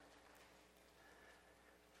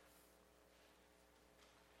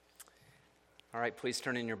All right, please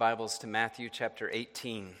turn in your Bibles to Matthew chapter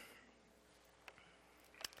 18.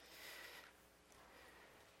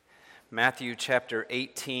 Matthew chapter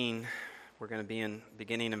 18, we're going to be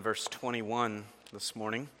beginning in verse 21 this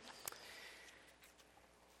morning.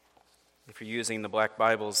 If you're using the black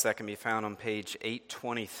Bibles, that can be found on page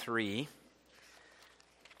 823.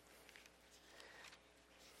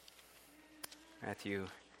 Matthew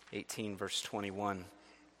 18, verse 21.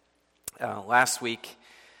 Last week,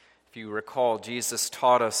 if you recall, Jesus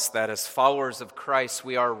taught us that as followers of Christ,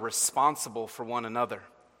 we are responsible for one another.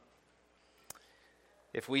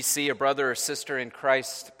 If we see a brother or sister in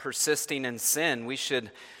Christ persisting in sin, we should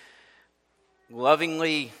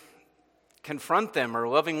lovingly confront them or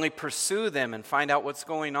lovingly pursue them and find out what's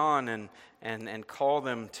going on and call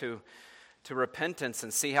them to repentance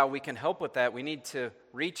and see how we can help with that. We need to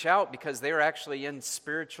reach out because they're actually in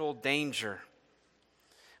spiritual danger.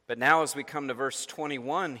 But now as we come to verse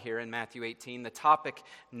 21 here in Matthew 18, the topic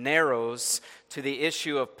narrows to the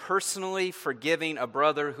issue of personally forgiving a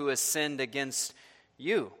brother who has sinned against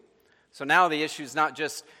you. So now the issue is not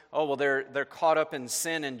just, they're caught up in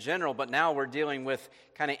sin in general, but now we're dealing with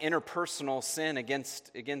kind of interpersonal sin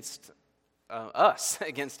against us,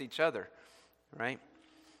 against each other, right?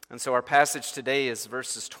 And so our passage today is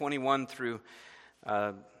verses 21 through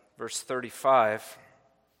verse 35.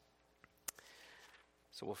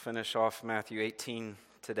 So we'll finish off Matthew 18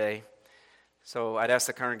 today. So I'd ask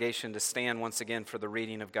the congregation to stand once again for the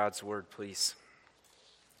reading of God's word, please.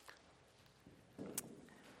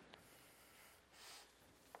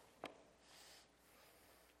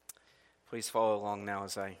 Please follow along now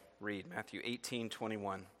as I read Matthew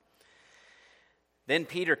 18:21. Then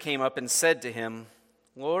Peter came up and said to him,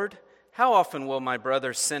 "Lord, how often will my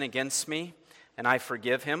brother sin against me, and I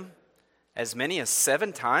forgive him? As many as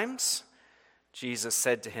 7 times?" Jesus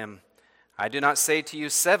said to him, "I do not say to you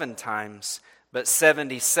 7 times, but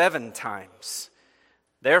 77 times.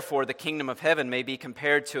 Therefore the kingdom of heaven may be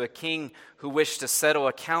compared to a king who wished to settle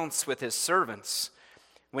accounts with his servants.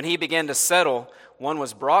 When he began to settle, one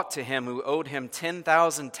was brought to him who owed him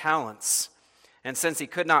 10,000 talents. And since he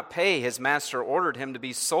could not pay, his master ordered him to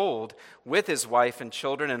be sold with his wife and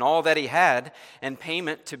children and all that he had, and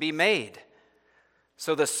payment to be made.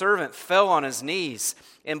 So the servant fell on his knees,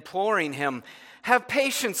 imploring him, 'Have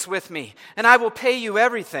patience with me, and I will pay you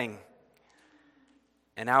everything.'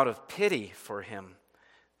 And out of pity for him,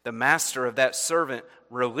 the master of that servant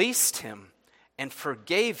released him and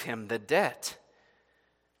forgave him the debt.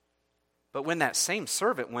 But when that same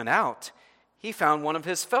servant went out, he found one of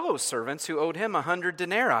his fellow servants who owed him 100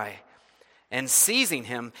 denarii. And seizing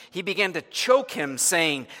him, he began to choke him,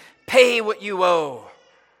 saying, 'Pay what you owe.'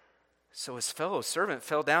 So his fellow servant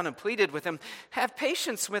fell down and pleaded with him, 'Have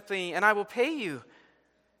patience with me, and I will pay you.'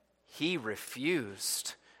 He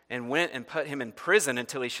refused and went and put him in prison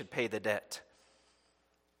until he should pay the debt.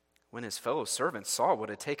 When his fellow servants saw what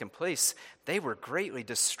had taken place, they were greatly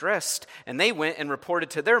distressed, and they went and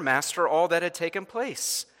reported to their master all that had taken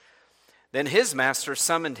place. Then his master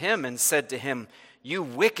summoned him and said to him, 'You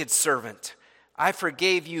wicked servant, I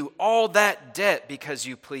forgave you all that debt because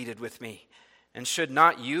you pleaded with me. And should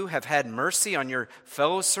not you have had mercy on your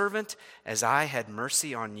fellow servant as I had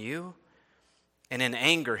mercy on you?' And in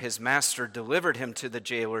anger his master delivered him to the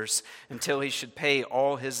jailers until he should pay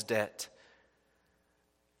all his debt.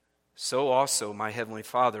 So also my heavenly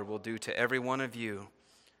Father will do to every one of you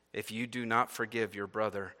if you do not forgive your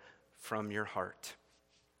brother from your heart."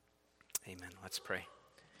 Amen. Let's pray.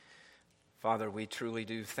 Father, we truly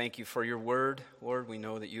do thank you for your word. Lord, we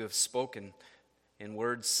know that you have spoken in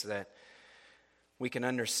words that we can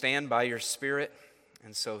understand by your Spirit.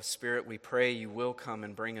 And so, Spirit, we pray you will come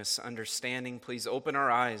and bring us understanding. Please open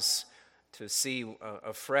our eyes to see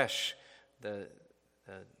afresh the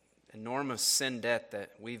enormous sin debt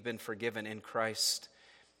that we've been forgiven in Christ.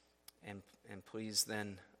 And please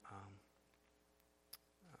then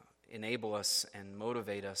enable us and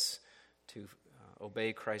motivate us to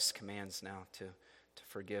obey Christ's commands now to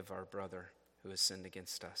forgive our brother who has sinned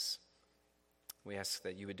against us. We ask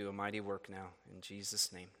that you would do a mighty work now. In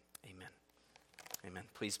Jesus' name, amen. Amen.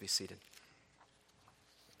 Please be seated.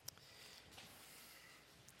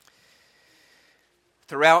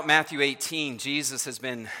 Throughout Matthew 18, Jesus has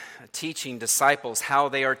been teaching disciples how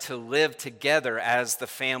they are to live together as the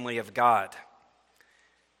family of God.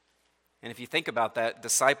 And if you think about that,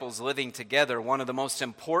 disciples living together, one of the most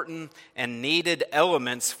important and needed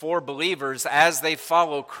elements for believers as they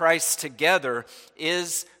follow Christ together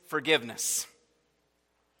is forgiveness.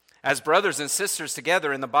 As brothers and sisters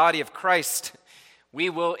together in the body of Christ,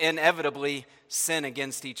 we will inevitably sin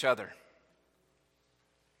against each other.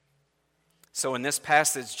 So in this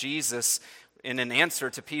passage, Jesus in an answer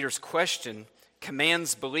to Peter's question,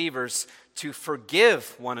 commands believers to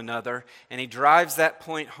forgive one another, and he drives that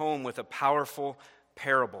point home with a powerful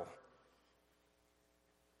parable.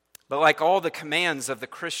 But like all the commands of the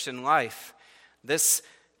Christian life, this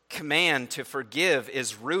command to forgive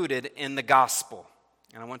is rooted in the gospel.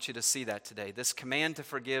 And I want you to see that today. This command to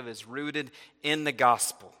forgive is rooted in the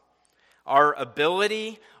gospel. Our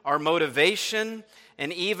ability, our motivation,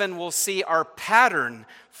 and even we'll see our pattern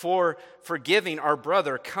for forgiving our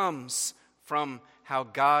brother comes from how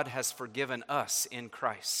God has forgiven us in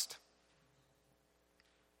Christ.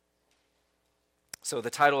 So the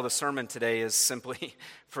title of the sermon today is simply,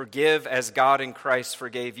 Forgive as God in Christ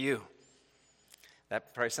Forgave You.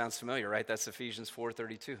 That probably sounds familiar, right? That's Ephesians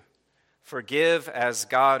 4:32. Forgive as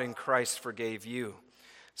God in Christ forgave you.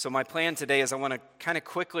 So my plan today is I want to kind of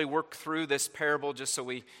quickly work through this parable just so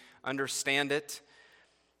we understand it.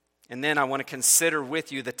 And then I want to consider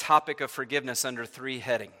with you the topic of forgiveness under 3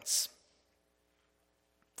 headings.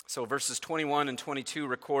 So verses 21 and 22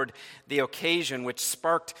 record the occasion which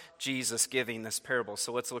sparked Jesus giving this parable.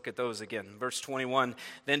 So let's look at those again. Verse 21,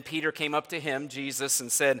 then Peter came up to him, Jesus,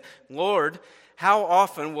 and said, Lord, how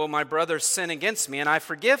often will my brother sin against me and I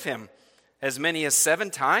forgive him? As many as 7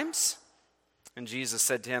 times? And Jesus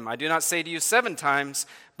said to him, I do not say to you 7 times,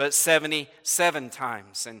 but 77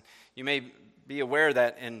 times. And you may be aware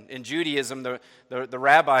that in Judaism, the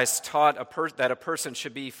rabbis taught that a person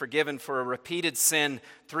should be forgiven for a repeated sin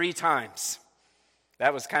 3 times.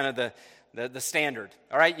 That was kind of the standard.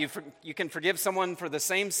 All right, you can forgive someone for the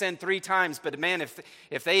same sin 3 times, but man,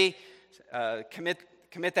 if they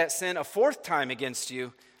commit that sin a 4th time against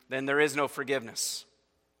you, then there is no forgiveness.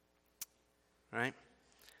 Right?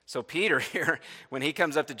 So Peter here, when he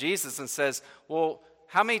comes up to Jesus and says, well,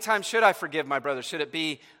 how many times should I forgive my brother? Should it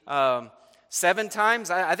be 7 times?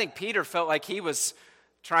 I think Peter felt like he was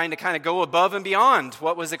trying to kind of go above and beyond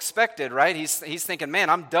what was expected, right? He's thinking, man,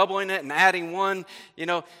 I'm doubling it and adding 1.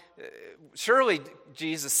 Surely,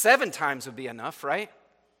 Jesus, 7 times would be enough, right?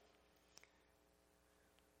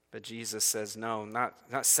 But Jesus says, no, not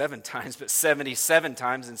 7 times, but 77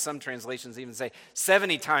 times. And some translations even say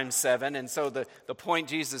 70 times 7. And so the point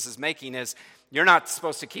Jesus is making is you're not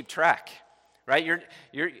supposed to keep track, right?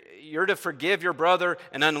 You're to forgive your brother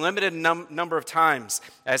an unlimited number of times.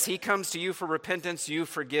 As he comes to you for repentance, you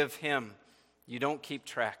forgive him. You don't keep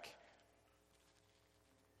track.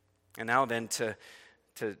 And now then to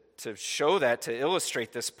show that, to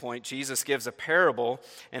illustrate this point, Jesus gives a parable,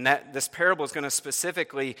 and that this parable is going to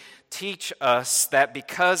specifically teach us that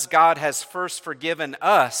because God has first forgiven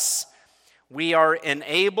us, we are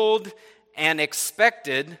enabled and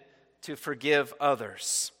expected to forgive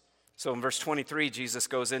others. So in verse 23, Jesus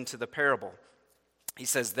goes into the parable. He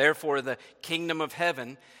says, therefore the kingdom of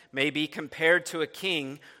heaven may be compared to a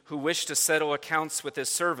king who wished to settle accounts with his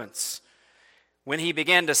servants. When he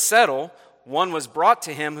began to settle, one was brought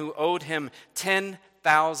to him who owed him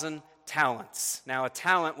 10,000 talents. Now, a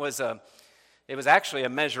talent was actually a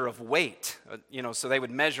measure of weight. So they would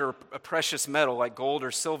measure a precious metal like gold or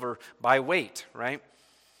silver by weight, right?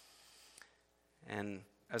 And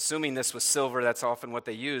assuming this was silver, that's often what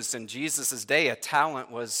they used. In Jesus' day, a talent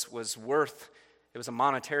was worth, it was a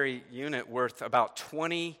monetary unit worth about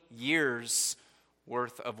 20 years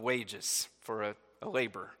worth of wages for a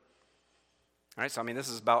laborer. All right, so this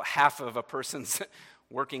is about half of a person's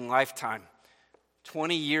working lifetime.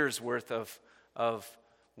 20 years worth of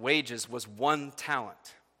wages was 1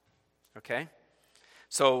 talent. Okay?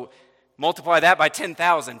 So multiply that by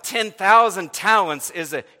 10,000. 10,000 talents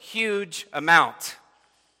is a huge amount.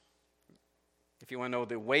 If you want to know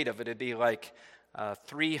the weight of it, it'd be like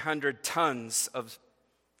 300 tons of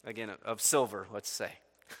silver, let's say.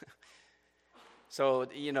 So,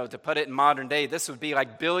 to put it in modern day, this would be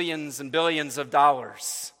like billions and billions of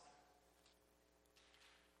dollars.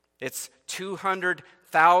 It's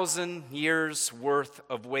 200,000 years worth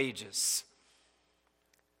of wages.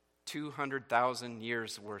 200,000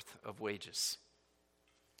 years worth of wages.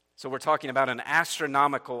 So we're talking about an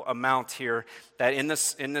astronomical amount here that in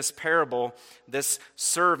this parable, this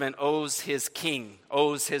servant owes his king,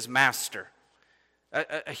 owes his master.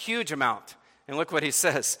 A huge amount. And look what he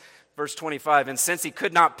says. Verse 25, and since he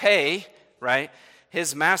could not pay, right,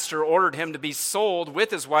 his master ordered him to be sold with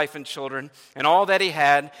his wife and children and all that he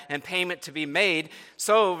had and payment to be made.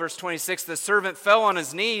 So, verse 26, the servant fell on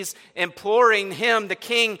his knees, imploring him, the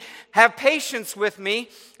king, have patience with me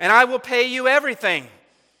and I will pay you everything.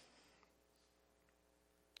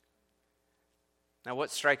 Now,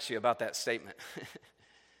 what strikes you about that statement?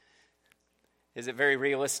 Is it very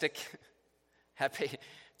realistic?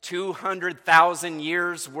 200,000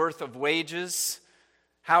 years worth of wages.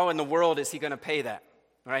 How in the world is he going to pay that,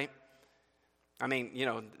 right? I mean,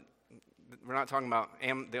 we're not talking about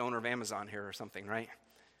the owner of Amazon here or something, right?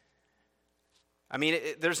 I mean,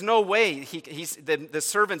 there's no way the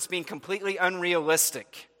servant's being completely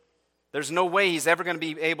unrealistic. There's no way he's ever going to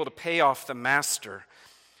be able to pay off the master.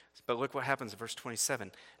 But look what happens in verse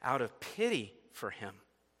 27. Out of pity for him,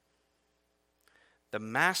 the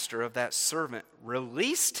master of that servant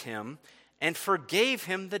released him and forgave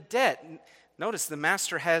him the debt. Notice the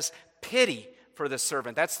master has pity for the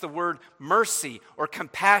servant. That's the word mercy or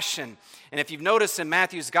compassion. And if you've noticed in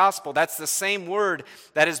Matthew's gospel, that's the same word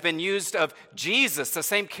that has been used of Jesus, the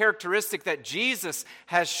same characteristic that Jesus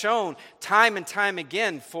has shown time and time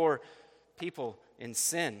again for people in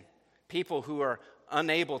sin, people who are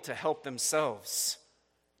unable to help themselves.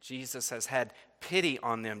 Jesus has had pity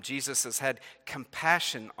on them. Jesus has had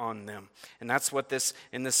compassion on them. And that's what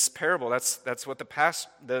in this parable, that's what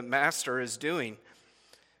the master is doing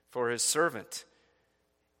for his servant.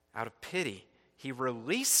 Out of pity, he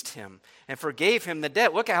released him and forgave him the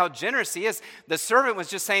debt. Look at how generous he is. The servant was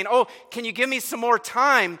just saying, "Oh, can you give me some more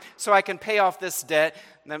time so I can pay off this debt?"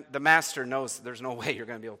 And the master knows there's no way you're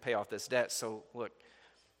going to be able to pay off this debt. So look,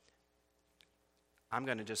 I'm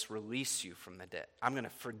going to just release you from the debt. I'm going to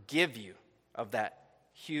forgive you of that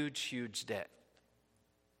huge, huge debt.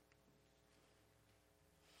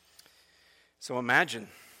 So imagine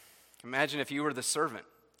if you were the servant.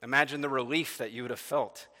 Imagine the relief that you would have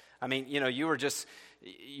felt. I mean, you were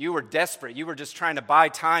desperate. You were just trying to buy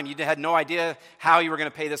time. You had no idea how you were going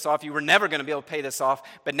to pay this off. You were never going to be able to pay this off.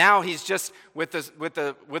 But now he's just with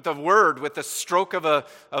a word, with the stroke of a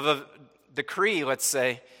decree, let's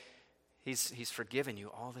say, he's forgiven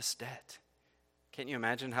you all this debt. Can't you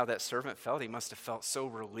imagine how that servant felt? He must have felt so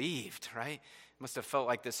relieved, right? Must have felt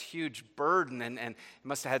like this huge burden and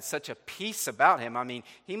must have had such a peace about him. I mean,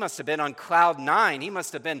 he must have been on cloud 9. He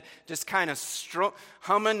must have been just kind of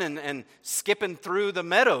humming and skipping through the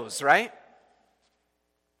meadows, right?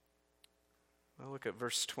 Well, look at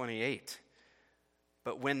verse 28.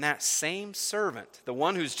 But when that same servant, the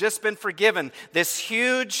one who's just been forgiven this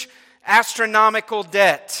huge astronomical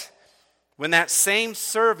debt, when that same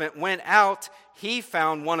servant went out, he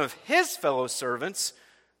found one of his fellow servants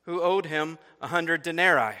who owed him 100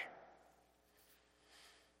 denarii.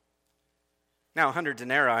 Now, 100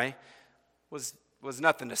 denarii was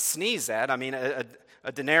nothing to sneeze at. I mean, a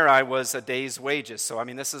denarii was a day's wages. So, I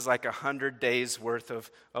mean, this is like 100 days worth of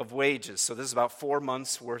wages. So this is about 4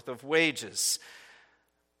 months worth of wages.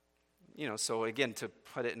 So again, to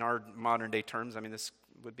put it in our modern day terms, I mean, this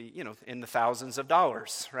would be, in the thousands of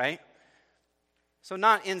dollars, right? So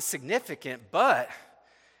not insignificant, but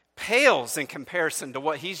pales in comparison to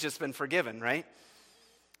what he's just been forgiven, right?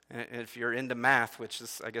 And if you're into math, which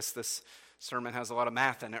is, I guess this sermon has a lot of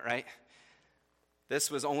math in it, right?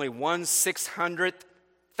 This was only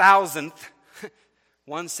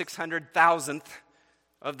 1/600,000th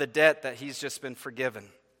of the debt that he's just been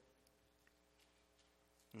forgiven.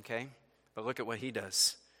 Okay? But look at what he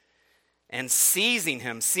does. And seizing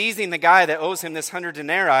the guy that owes him this 100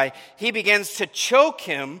 denarii, he begins to choke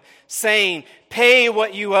him, saying, "Pay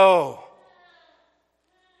what you owe."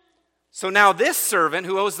 So now this servant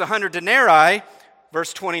who owes the 100 denarii,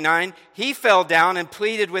 verse 29, he fell down and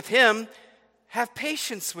pleaded with him, "Have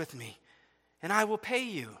patience with me, and I will pay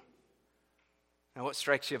you." Now what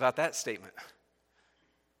strikes you about that statement?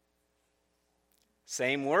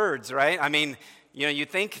 Same words, right? I mean, you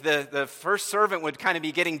think the first servant would kind of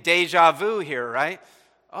be getting deja vu here, right?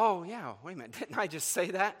 Oh, yeah, wait a minute. Didn't I just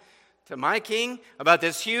say that to my king about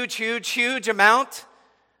this huge, huge, huge amount?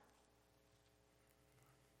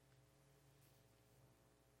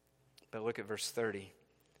 But look at verse 30.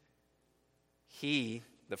 He,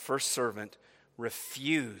 the first servant,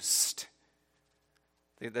 refused.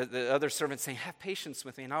 The other servant saying, "Have patience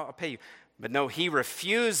with me and I'll pay you." But no, he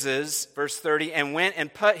refuses, verse 30, and went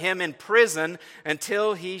and put him in prison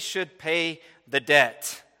until he should pay the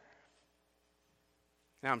debt.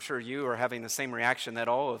 Now, I'm sure you are having the same reaction that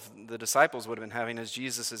all of the disciples would have been having as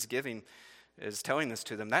Jesus is telling this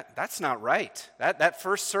to them. That's not right. That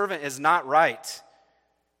first servant is not right.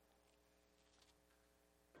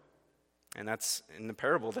 And that's in the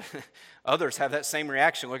parable. Others have that same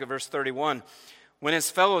reaction. Look at verse 31. When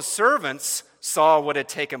his fellow servants saw what had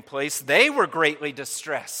taken place, they were greatly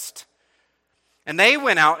distressed. And they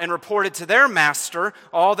went out and reported to their master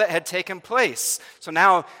all that had taken place. So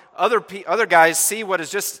now other guys see what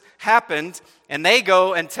has just happened, and they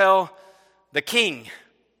go and tell the king.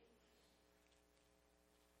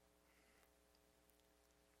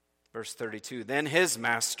 Verse 32, then his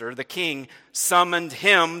master, the king, summoned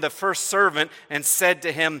him, the first servant, and said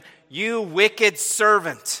to him, "You wicked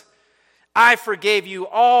servant, I forgave you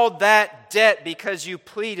all that debt because you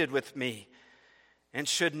pleaded with me. And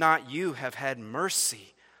should not you have had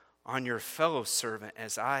mercy on your fellow servant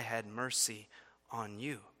as I had mercy on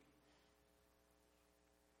you?"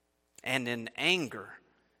 And in anger,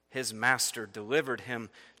 his master delivered him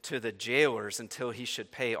to the jailers until he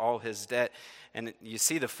should pay all his debt. And you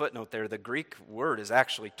see the footnote there. The Greek word is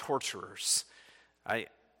actually torturers.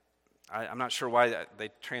 I'm not sure why they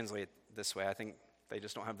translate it this way. I think they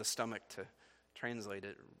just don't have the stomach to translate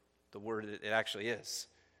it, the word it actually is.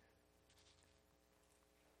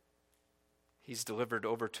 He's delivered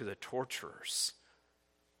over to the torturers.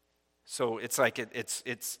 So it's like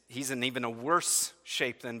he's in even a worse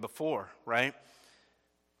shape than before, right?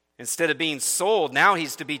 Instead of being sold, now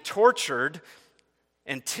he's to be tortured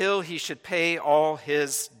until he should pay all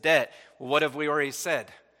his debt. Well, what have we already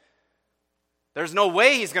said? There's no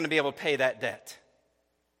way he's going to be able to pay that debt.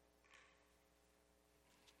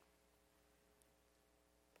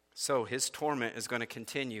 So his torment is going to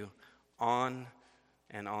continue on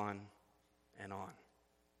and on and on.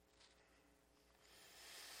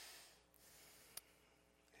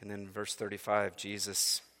 And then verse 35,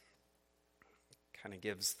 Jesus kind of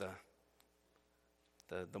gives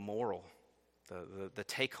the moral, the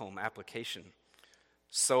take-home application.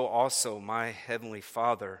 "So also my heavenly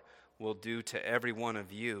Father will do to every one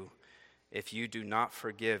of you if you do not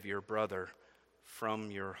forgive your brother from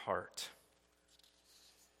your heart."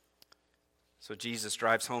 So Jesus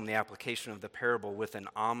drives home the application of the parable with an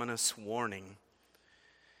ominous warning,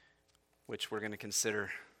 which we're going to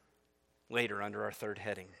consider later under our third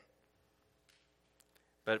heading.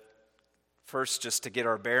 But first, just to get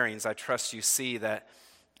our bearings, I trust you see that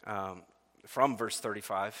from verse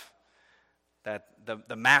 35, that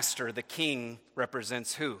the master, the king,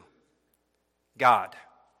 represents who? God,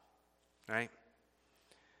 right?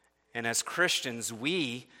 And as Christians,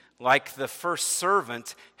 we, like the first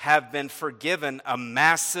servant, have been forgiven a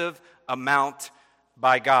massive amount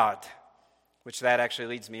by God, which that actually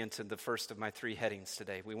leads me into the first of my three headings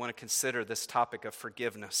today. We want to consider this topic of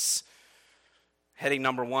forgiveness. Heading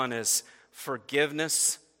number 1 is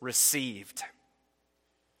forgiveness received.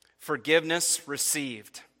 Forgiveness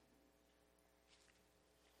received.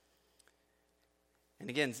 And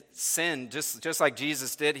again, sin, just like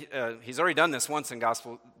Jesus did, he's already done this once in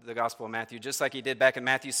the Gospel of Matthew, just like he did back in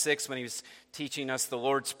Matthew 6 when he was teaching us the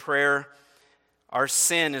Lord's Prayer. Our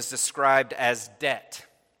sin is described as debt.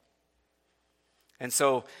 And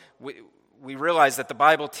so we realize that the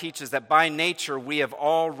Bible teaches that by nature we have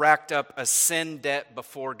all racked up a sin debt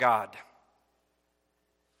before God.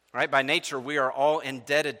 Right? By nature, we are all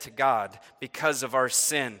indebted to God because of our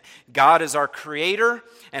sin. God is our creator,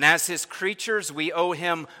 and as his creatures, we owe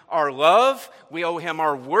him our love, we owe him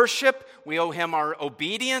our worship, we owe him our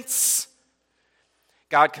obedience.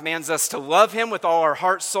 God commands us to love him with all our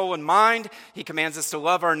heart, soul, and mind. He commands us to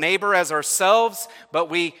love our neighbor as ourselves, but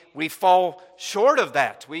we fall short of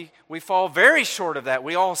that. We fall very short of that.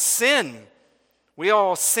 We all sin. We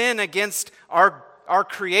all sin against our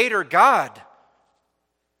creator, God.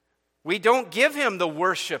 We don't give him the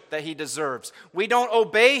worship that he deserves. We don't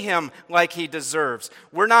obey him like he deserves.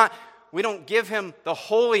 We don't give him the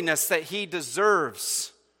holiness that he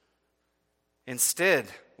deserves.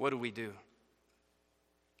 Instead, what do?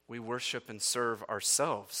 We worship and serve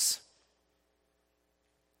ourselves.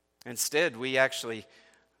 Instead, we actually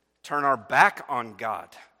turn our back on God.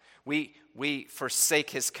 We forsake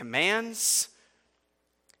his commands,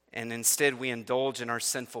 and instead we indulge in our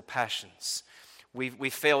sinful passions. We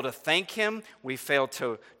fail to thank him, we fail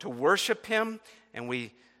to worship him, and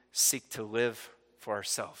we seek to live for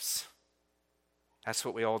ourselves. That's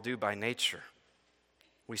what we all do by nature.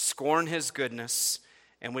 We scorn his goodness,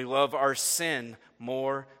 and we love our sin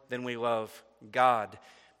more than we love God.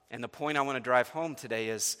 And the point I want to drive home today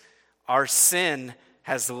is our sin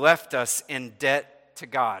has left us in debt to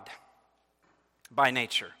God by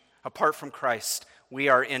nature. Apart from Christ, we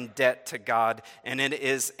are in debt to God, and it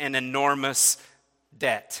is an enormous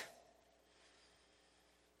debt.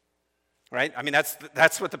 Right? I mean,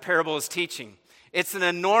 that's what the parable is teaching. It's an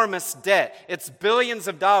enormous debt. It's billions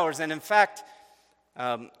of dollars. And in fact,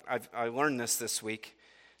 I learned this week.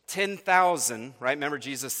 10,000, right? Remember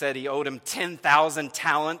Jesus said he owed him 10,000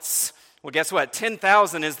 talents. Well, guess what?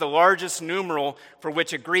 10,000 is the largest numeral for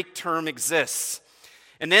which a Greek term exists.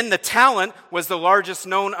 And then the talent was the largest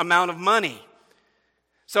known amount of money.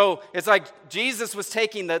 So it's like Jesus was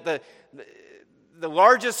taking the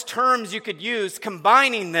largest terms you could use,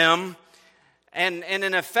 combining them, and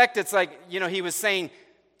in effect, it's like, he was saying,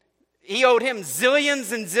 He owed him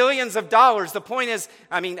zillions and zillions of dollars. The point is,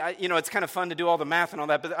 it's kind of fun to do all the math and all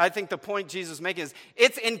that, but I think the point Jesus is making is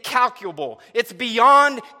it's incalculable. It's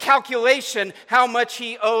beyond calculation how much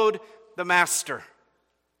he owed the master.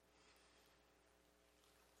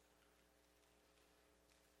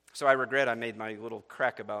 So I regret I made my little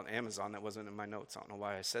crack about Amazon. That wasn't in my notes. I don't know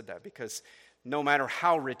why I said that, because no matter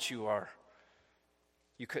how rich you are,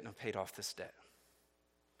 you couldn't have paid off this debt.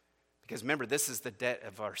 Because remember, this is the debt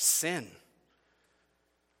of our sin.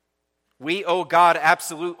 We owe God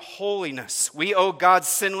absolute holiness. We owe God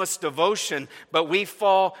sinless devotion, but we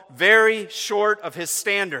fall very short of His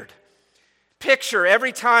standard. Picture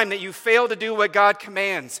every time that you fail to do what God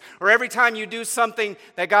commands, or every time you do something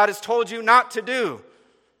that God has told you not to do,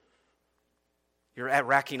 you're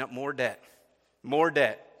racking up more debt, more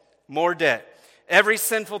debt, more debt. Every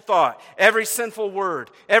sinful thought, every sinful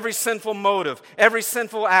word, every sinful motive, every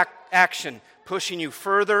sinful action pushing you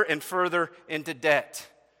further and further into debt.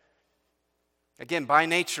 Again, by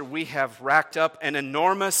nature, we have racked up an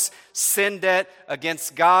enormous sin debt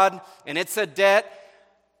against God, and it's a debt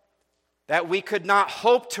that we could not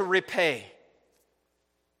hope to repay.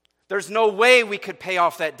 There's no way we could pay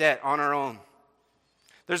off that debt on our own.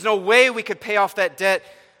 There's no way we could pay off that debt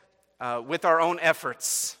with our own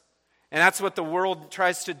efforts. And that's what the world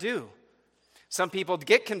tries to do. Some people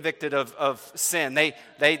get convicted of sin.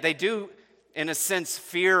 They do, in a sense,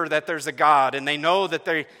 fear that there's a God, and they know that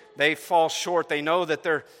they fall short. They know that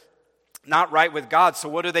they're not right with God. So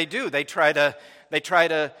what do? They try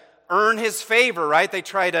to earn His favor, right? They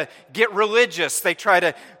try to get religious. They try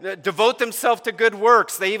to devote themselves to good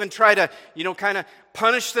works. They even try to, kind of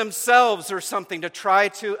punish themselves or something to try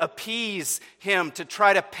to appease Him, to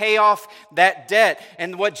try to pay off that debt.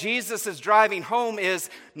 And what Jesus is driving home is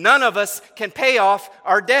none of us can pay off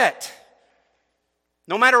our debt,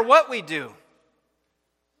 no matter what we do.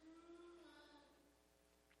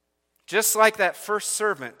 Just like that first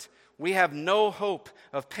servant, we have no hope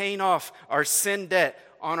of paying off our sin debt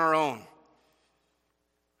on our own.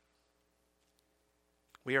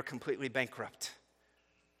 We are completely bankrupt.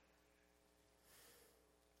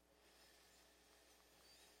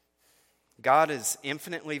 God is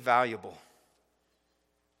infinitely valuable.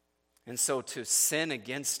 And so to sin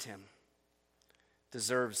against Him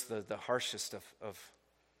deserves the harshest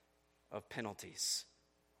of penalties.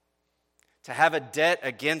 To have a debt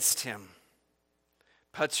against Him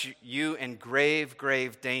puts you in grave,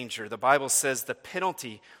 grave danger. The Bible says the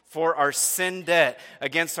penalty for our sin debt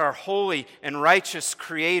against our holy and righteous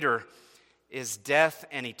Creator is death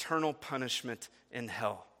and eternal punishment in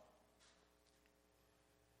hell.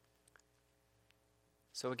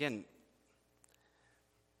 So again,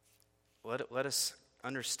 let us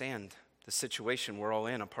understand the situation we're all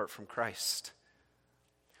in apart from Christ.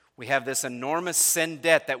 We have this enormous sin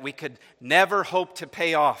debt that we could never hope to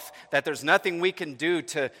pay off, that there's nothing we can do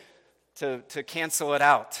to cancel it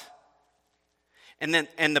out. And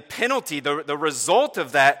the penalty, the result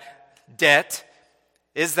of that debt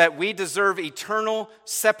is that we deserve eternal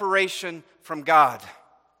separation from God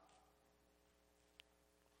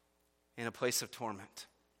in a place of torment.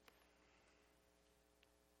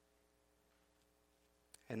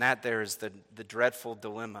 And that there is the dreadful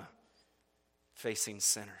dilemma facing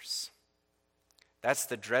sinners. That's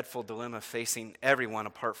the dreadful dilemma facing everyone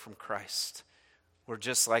apart from Christ. We're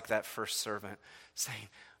just like that first servant saying,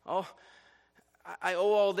 oh, I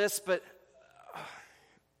owe all this, but...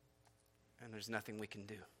 and there's nothing we can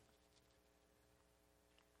do.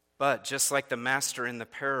 But just like the master in the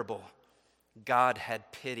parable, God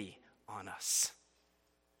had pity on us.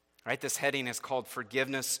 Right? This heading is called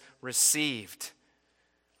Forgiveness Received.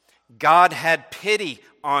 God had pity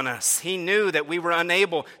on us. He knew that we were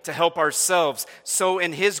unable to help ourselves. So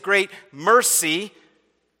in His great mercy,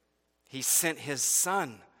 He sent His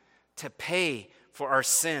Son to pay for our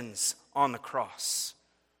sins on the cross.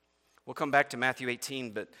 We'll come back to Matthew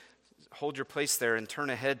 18, but hold your place there and turn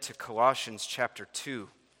ahead to Colossians chapter 2.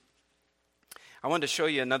 I wanted to show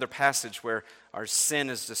you another passage where our sin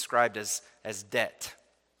is described as debt.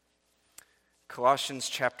 Colossians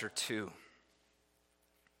chapter 2.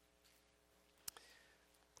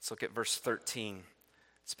 Let's look at verse 13.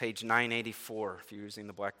 It's page 984 if you're using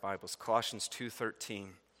the Black Bibles. Colossians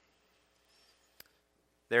 2:13.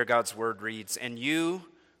 There God's word reads, "And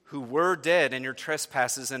you who were dead in your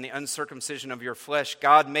trespasses and the uncircumcision of your flesh,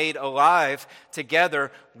 God made alive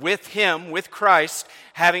together with Him, with Christ,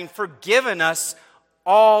 having forgiven us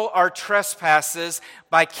all our trespasses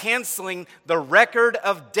by canceling the record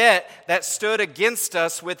of debt that stood against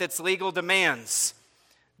us with its legal demands.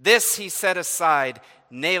 This He set aside,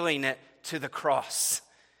 nailing it to the cross."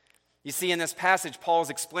 You see, in this passage, Paul is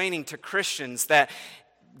explaining to Christians that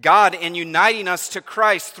God, in uniting us to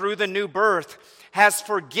Christ through the new birth, has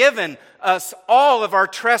forgiven us all of our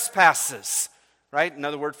trespasses, right?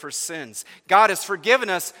 Another word for sins. God has forgiven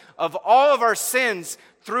us of all of our sins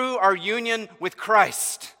through our union with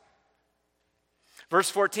Christ. Verse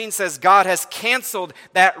 14 says, God has canceled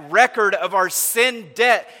that record of our sin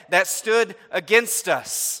debt that stood against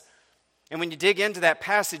us. And when you dig into that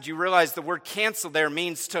passage, you realize the word cancel there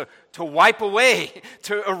means to wipe away,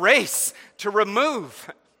 to erase, to remove.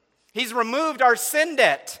 He's removed our sin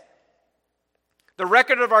debt. The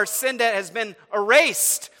record of our sin debt has been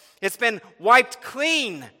erased. It's been wiped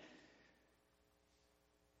clean.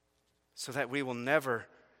 So that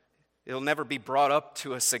it'll never be brought up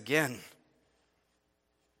to us again.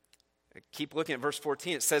 Keep looking at verse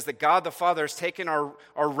 14. It says that God the Father has taken our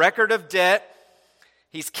record of debt.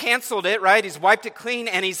 He's canceled it, right? He's wiped it clean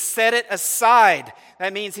and he's set it aside.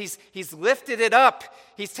 That means he's lifted it up.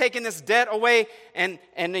 He's taken this debt away and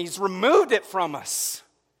he's removed it from us.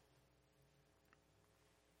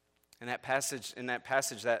 In that passage,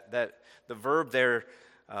 that the verb there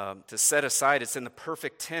to set aside, it's in the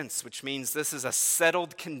perfect tense, which means this is a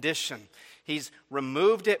settled condition. He's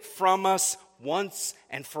removed it from us once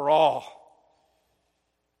and for all.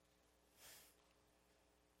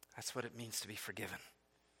 That's what it means to be forgiven.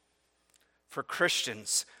 For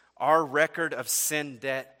Christians, our record of sin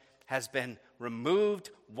debt has been removed,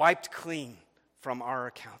 wiped clean from our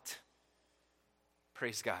account.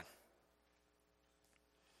 Praise God.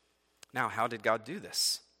 Now, how did God do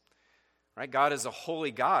this? Right? God is a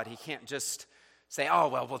holy God. He can't just say, oh,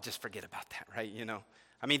 well, we'll just forget about that, right?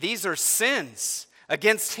 I mean, these are sins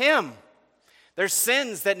against Him. They're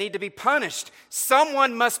sins that need to be punished.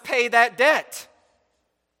 Someone must pay that debt.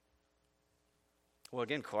 Well,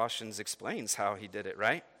 again, Colossians explains how He did it,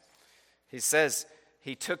 right? He says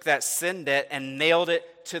He took that sin debt and nailed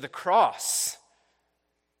it to the cross.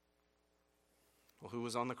 Well, who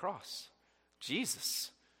was on the cross?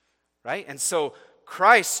 Jesus, right? And so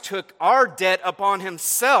Christ took our debt upon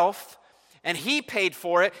Himself, and He paid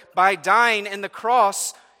for it by dying in the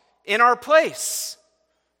cross in our place.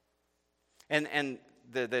 And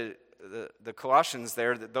the Colossians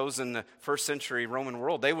there, those in the first century Roman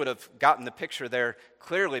world, they would have gotten the picture there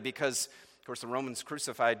clearly because, of course, the Romans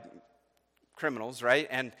crucified criminals, right?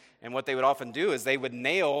 And what they would often do is they would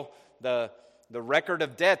nail the record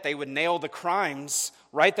of debt, they would nail the crimes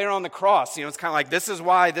right there on the cross. It's kind of like, this is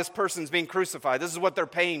why this person's being crucified. This is what they're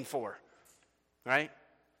paying for, right?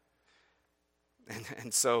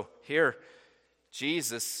 And so here,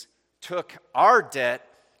 Jesus took our debt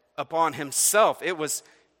upon Himself. It was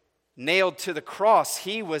nailed to the cross.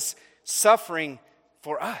 He was suffering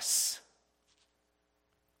for us.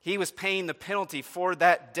 He was paying the penalty for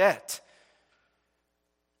that debt.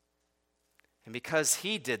 And because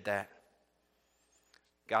He did that,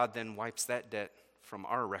 God then wipes that debt from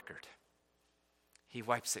our record. He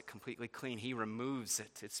wipes it completely clean. He removes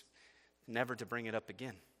it. It's never to bring it up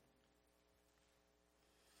again.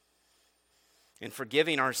 In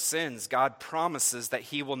forgiving our sins, God promises that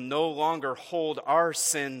He will no longer hold our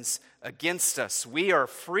sins against us. We are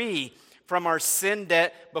free from our sin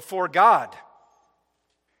debt before God.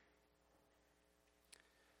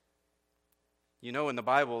 In the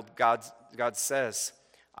Bible, God says,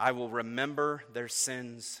 I will remember their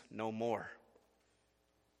sins no more.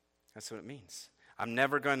 That's what it means.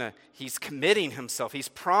 He's committing Himself. He's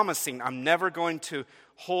promising, I'm never going to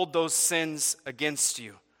hold those sins against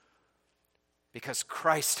you. Because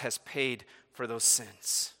Christ has paid for those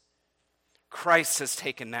sins. Christ has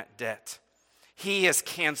taken that debt. He has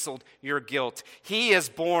canceled your guilt. He has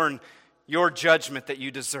borne your judgment that you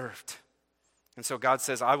deserved. And so God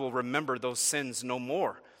says, I will remember those sins no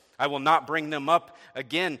more. I will not bring them up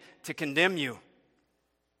again to condemn you.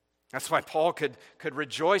 That's why Paul could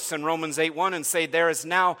rejoice in Romans 8:1 and say, there is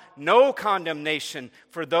now no condemnation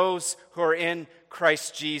for those who are in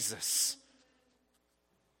Christ Jesus.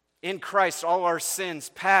 In Christ, all our sins,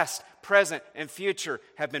 past, present, and future,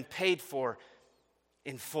 have been paid for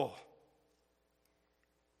in full.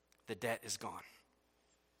 The debt is gone.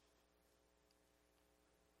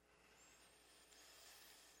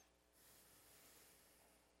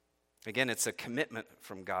 Again, it's a commitment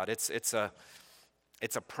from God. It's a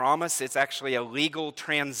promise. It's actually a legal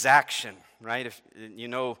transaction, right? If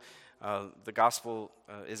the gospel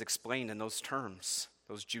is explained in those terms,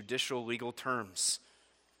 those judicial legal terms.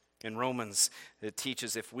 In Romans, it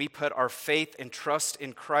teaches if we put our faith and trust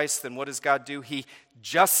in Christ, then what does God do? He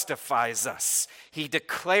justifies us. He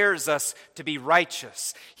declares us to be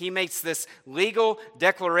righteous. He makes this legal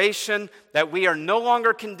declaration that we are no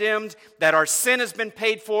longer condemned, that our sin has been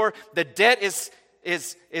paid for, the debt is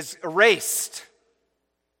erased.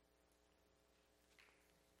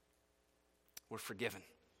 We're forgiven.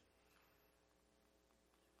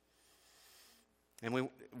 And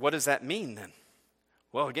what does that mean then?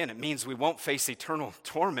 Well, again, it means we won't face eternal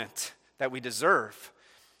torment that we deserve.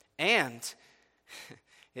 And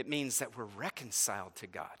it means that we're reconciled to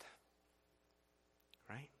God.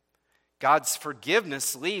 Right? God's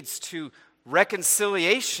forgiveness leads to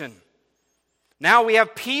reconciliation. Now we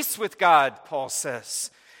have peace with God, Paul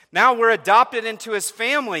says. Now we're adopted into his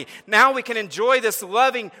family. Now we can enjoy this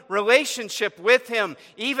loving relationship with him,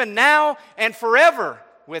 even now and forever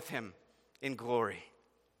with him in glory.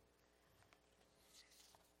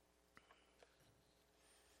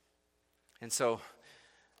 And so,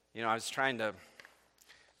 I was trying to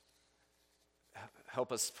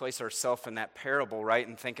help us place ourselves in that parable, right?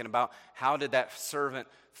 And thinking about how did that servant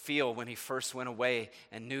feel when he first went away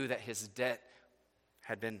and knew that his debt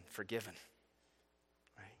had been forgiven,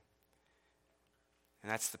 right?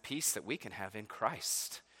 And that's the peace that we can have in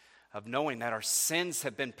Christ, of knowing that our sins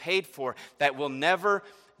have been paid for, that we'll never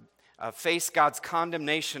face God's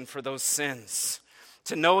condemnation for those sins.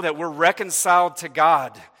 To know that we're reconciled to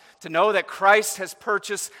God. To know that Christ has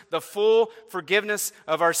purchased the full forgiveness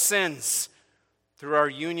of our sins through our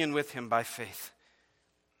union with him by faith.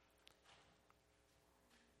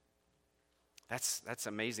 That's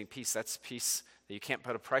amazing peace. That's peace that you can't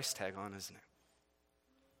put a price tag on, isn't it?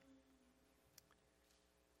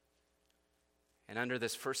 And under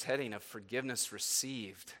this first heading of forgiveness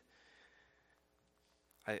received,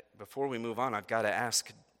 before we move on, I've got to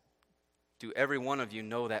ask, do every one of you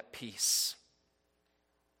know that peace?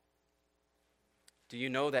 Do you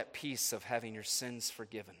know that peace of having your sins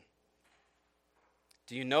forgiven?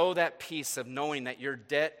 Do you know that peace of knowing that your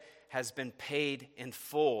debt has been paid in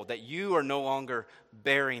full, that you are no longer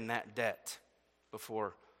bearing that debt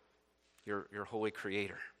before your holy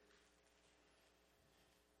Creator?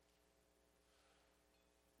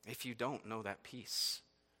 If you don't know that peace,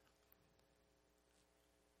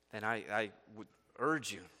 then I would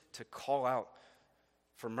urge you to call out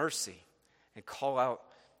for mercy and call out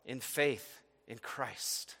in faith in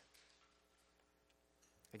Christ.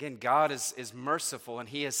 Again, God is merciful, and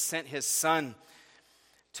he has sent his Son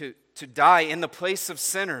to die in the place of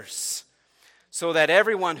sinners, so that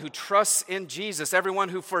everyone who trusts in Jesus, everyone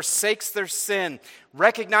who forsakes their sin,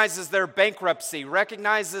 recognizes their bankruptcy,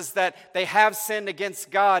 recognizes that they have sinned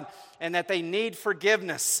against God and that they need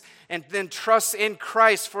forgiveness, and then trusts in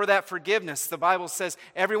Christ for that forgiveness. The Bible says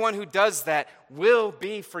everyone who does that will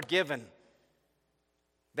be forgiven.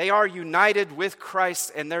 They are united with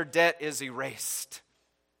Christ and their debt is erased.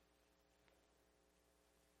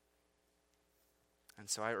 And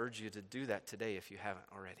so I urge you to do that today if you haven't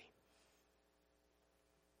already.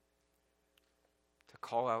 To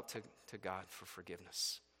call out to God for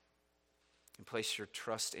forgiveness. And place your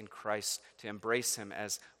trust in Christ, to embrace him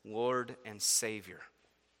as Lord and Savior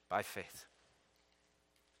by faith.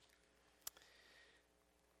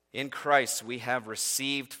 In Christ we have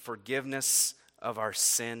received forgiveness of our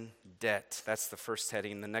sin debt. That's the first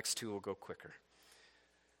heading. The next two will go quicker.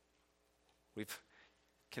 We've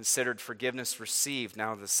considered forgiveness received.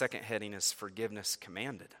 Now the second heading is forgiveness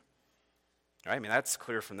commanded. I mean, that's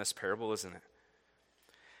clear from this parable, isn't it?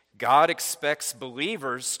 God expects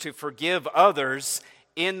believers to forgive others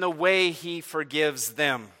in the way he forgives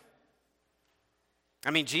them. I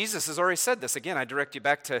mean, Jesus has already said this. Again, I direct you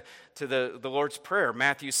back to the Lord's Prayer.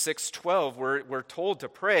 Matthew 6:12, we're told to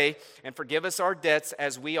pray and forgive us our debts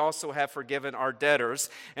as we also have forgiven our debtors.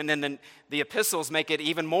 And then the epistles make it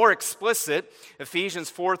even more explicit.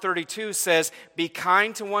 Ephesians 4:32 says, be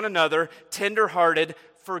kind to one another, tenderhearted,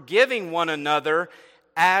 forgiving one another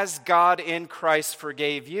as God in Christ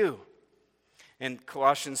forgave you. And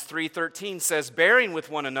Colossians 3:13 says, bearing with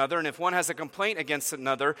one another, and if one has a complaint against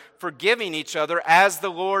another, forgiving each other, as the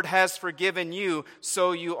Lord has forgiven you,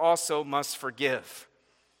 so you also must forgive.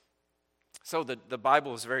 So the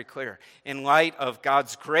Bible is very clear. In light of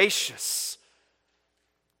God's gracious,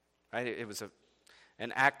 right? It was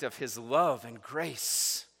an act of his love and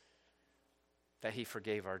grace that he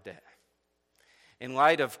forgave our debt. In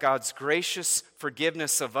light of God's gracious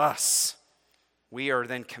forgiveness of us, we are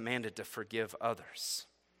then commanded to forgive others.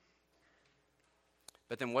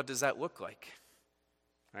 But then what does that look like?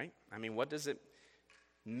 Right? I mean, what does it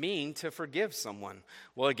mean to forgive someone?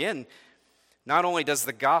 Well, again, not only does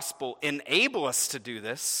the gospel enable us to do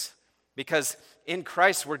this, Because in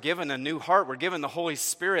Christ, we're given a new heart. We're given the Holy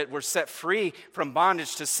Spirit. We're set free from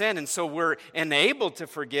bondage to sin. And so we're enabled to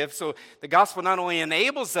forgive. So the gospel not only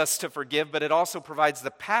enables us to forgive, but it also provides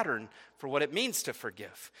the pattern for what it means to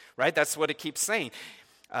forgive. Right? That's what it keeps saying.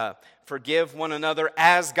 Forgive one another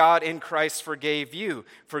as God in Christ forgave you.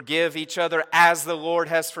 Forgive each other as the Lord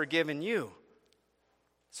has forgiven you.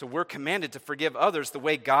 So we're commanded to forgive others the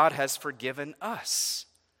way God has forgiven us.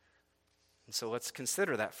 And so let's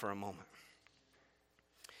consider that for a moment.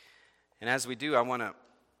 And as we do, I want to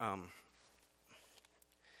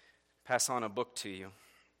pass on a book to you.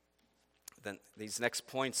 Then these next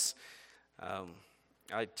points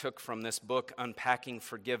I took from this book, Unpacking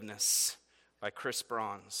Forgiveness by Chris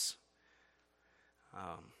Bronze.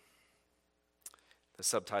 The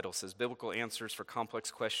subtitle says, Biblical Answers for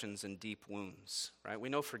Complex Questions and Deep Wounds. Right? We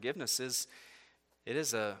know forgiveness is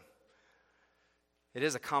a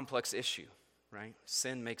complex issue. Right?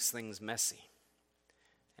 Sin makes things messy.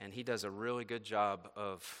 And he does a really good job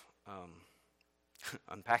of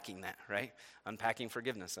unpacking that, right? Unpacking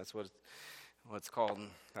forgiveness. That's what it's called. And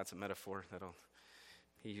that's a metaphor that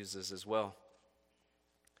he uses as well.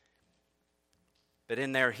 But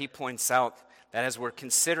in there, he points out that as we're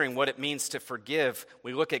considering what it means to forgive,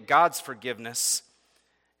 we look at God's forgiveness,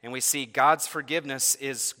 and we see God's forgiveness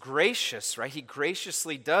is gracious, right? He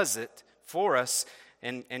graciously does it for us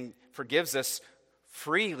and forgives us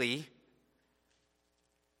freely.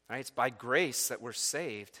 Right? It's by grace that we're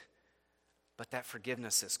saved, but that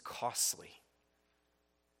forgiveness is costly.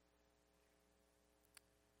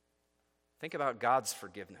 Think about God's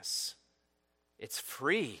forgiveness. It's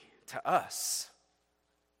free to us,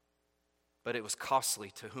 but it was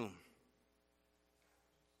costly to whom?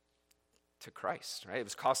 To Christ, right? It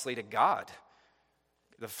was costly to God,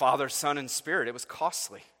 the Father, Son, and Spirit. It was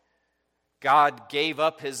costly. God gave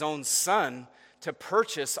up his own Son to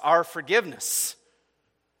purchase our forgiveness.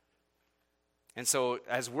 And so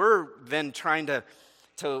as we're then trying to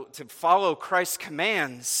follow Christ's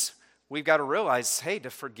commands, we've got to realize, hey, to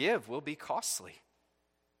forgive will be costly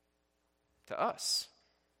to us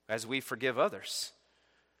as we forgive others.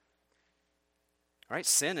 All right,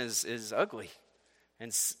 sin is ugly.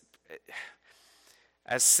 And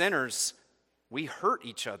as sinners, we hurt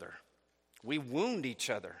each other. We wound each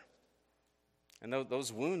other. And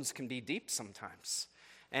those wounds can be deep sometimes.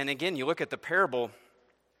 And again, you look at the parable,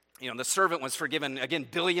 the servant was forgiven, again,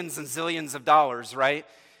 billions and zillions of dollars, right?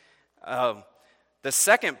 The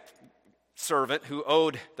second servant who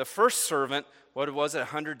owed the first servant, what was it,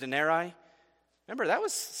 100 denarii? Remember, that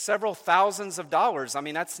was several thousands of dollars. I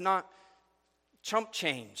mean, that's not chump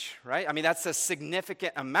change, right? I mean, that's a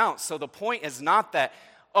significant amount. So the point is not that,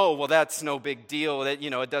 oh, well, that's no big deal, that,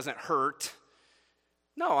 it doesn't hurt.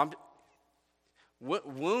 No,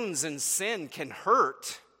 wounds and sin can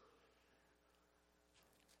hurt.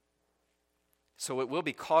 So it will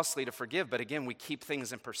be costly to forgive, but again, we keep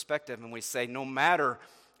things in perspective and we say, no matter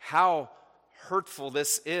how hurtful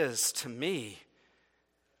this is to me,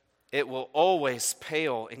 it will always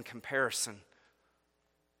pale in comparison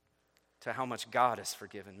to how much God has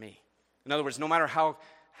forgiven me. In other words, no matter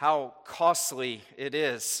how costly it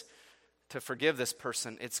is to forgive this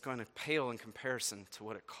person, it's going to pale in comparison to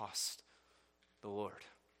what it cost the Lord.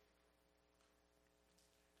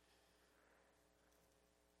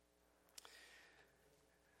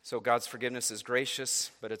 So God's forgiveness is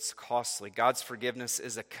gracious, but it's costly. God's forgiveness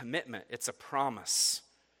is a commitment. It's a promise.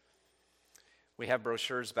 We have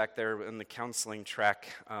brochures back there in the counseling track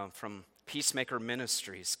from Peacemaker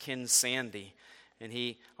Ministries, Ken Sandy. And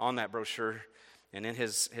he, on that brochure, and in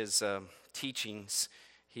his teachings,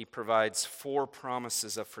 he provides 4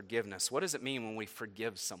 promises of forgiveness. What does it mean when we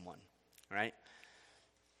forgive someone, right?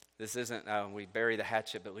 This isn't we bury the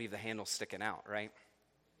hatchet but leave the handle sticking out, right?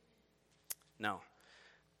 No.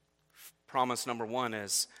 Promise number 1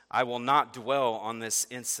 is, I will not dwell on this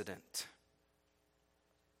incident.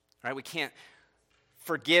 Right? We can't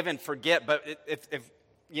forgive and forget, but if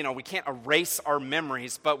we can't erase our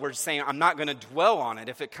memories, but we're saying, I'm not going to dwell on it.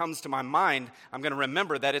 If it comes to my mind, I'm going to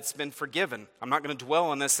remember that it's been forgiven. I'm not going to dwell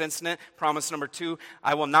on this incident. Promise number 2,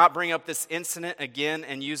 I will not bring up this incident again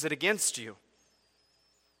and use it against you.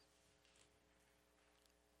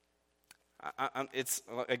 It's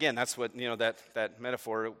again, that's what, that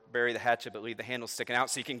metaphor, bury the hatchet but leave the handle sticking out,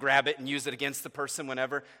 so you can grab it and use it against the person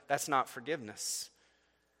whenever. That's not forgiveness.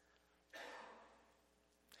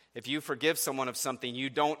 If you forgive someone of something, you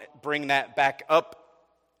don't bring that back up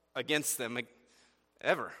against them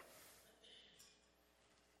ever.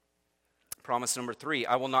 Promise number 3,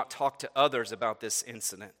 I will not talk to others about this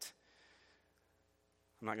incident.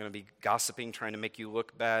 I'm not going to be gossiping, trying to make you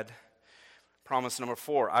look bad. Promise number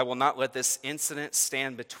 4, I will not let this incident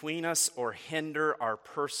stand between us or hinder our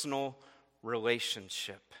personal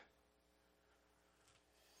relationship.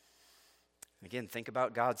 Again, think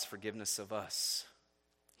about God's forgiveness of us.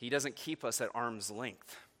 He doesn't keep us at arm's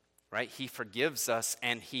length, right? He forgives us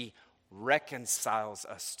and He reconciles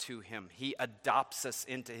us to Him. He adopts us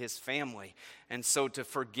into His family. And so to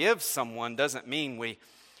forgive someone doesn't mean we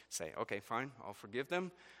say, okay, fine, I'll forgive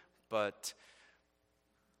them, but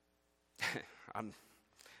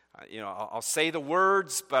I'll say the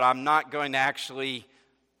words, but I'm not going to actually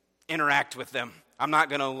interact with them. I'm not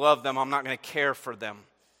going to love them. I'm not going to care for them.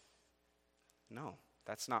 No,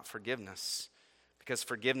 that's not forgiveness, because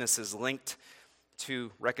forgiveness is linked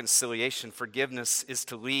to reconciliation. Forgiveness is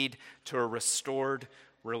to lead to a restored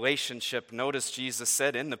relationship. Notice Jesus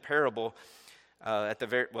said in the parable, at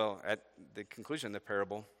the conclusion of the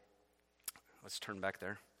parable, let's turn back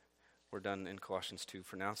there. We're done in Colossians 2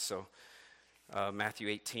 for now. So Matthew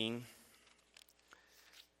 18,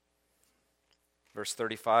 verse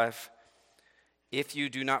 35. If you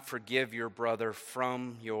do not forgive your brother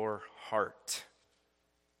from your heart.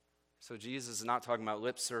 So Jesus is not talking about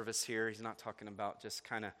lip service here. He's not talking about just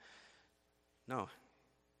no.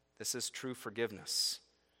 This is true forgiveness.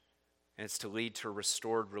 And it's to lead to a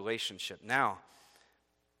restored relationship. Now,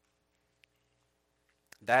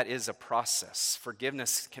 that is a process.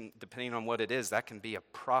 Forgiveness can, depending on what it is, that can be a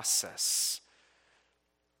process.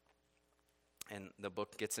 And the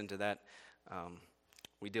book gets into that.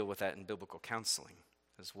 We deal with that in biblical counseling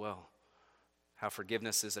as well. How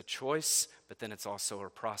forgiveness is a choice, but then it's also a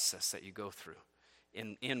process that you go through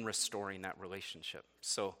in restoring that relationship.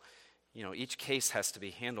 So, each case has to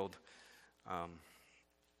be handled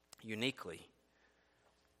uniquely.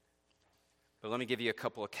 But let me give you a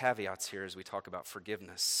couple of caveats here as we talk about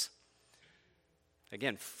forgiveness.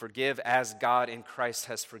 Again, forgive as God in Christ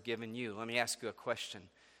has forgiven you. Let me ask you a question.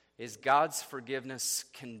 Is God's forgiveness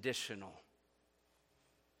conditional?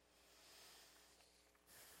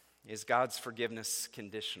 Is God's forgiveness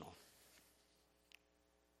conditional?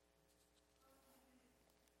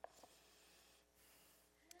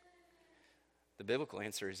 The biblical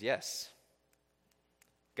answer is yes.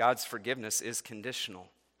 God's forgiveness is conditional.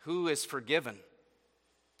 Who is forgiven?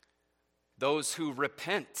 Those who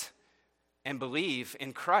repent and believe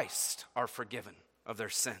in Christ are forgiven of their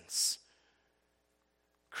sins.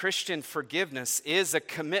 Christian forgiveness is a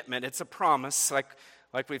commitment, it's a promise,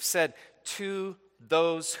 like we've said, to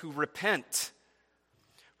those who repent.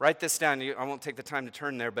 Write this down. I won't take the time to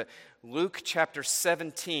turn there, but Luke chapter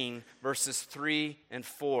 17, verses 3 and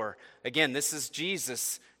 4. Again, this is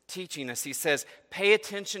Jesus teaching us. He says, pay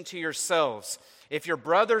attention to yourselves. If your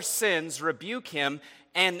brother sins, rebuke him,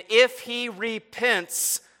 and if he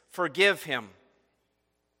repents, forgive him.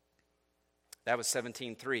 That was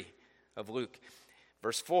 17:3 of Luke.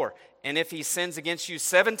 Verse 4, and if he sins against you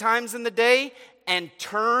 7 times in the day and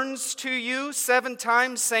turns to you 7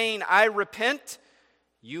 times saying, I repent,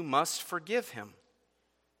 you must forgive him.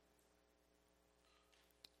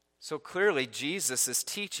 So clearly, Jesus is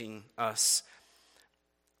teaching us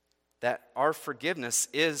that our forgiveness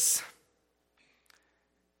is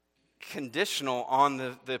conditional on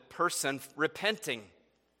the person repenting,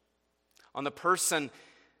 on the person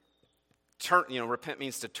repent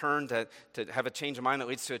means to turn, to have a change of mind that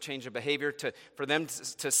leads to a change of behavior, for them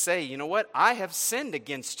to say, you know what, I have sinned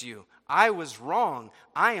against you. I was wrong.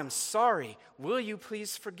 I am sorry. Will you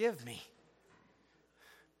please forgive me?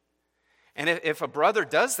 And if a brother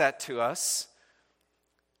does that to us,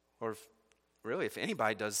 or if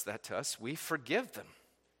anybody does that to us, we forgive them.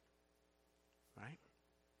 Right?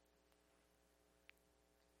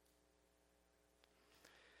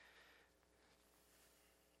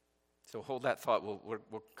 So hold that thought. We're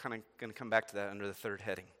kind of going to come back to that under the third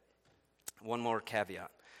heading. One more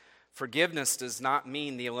caveat. Forgiveness does not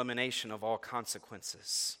mean the elimination of all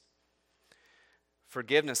consequences.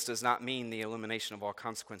 Forgiveness does not mean the elimination of all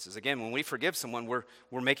consequences. Again, when we forgive someone, we're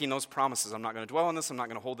making those promises. I'm not going to dwell on this. I'm not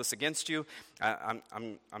going to hold this against you. I'm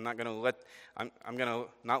not going to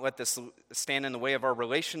not let this stand in the way of our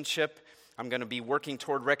relationship. I'm going to be working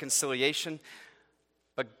toward reconciliation.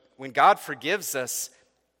 But when God forgives us,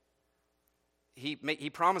 He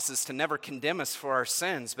promises to never condemn us for our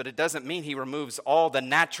sins, but it doesn't mean He removes all the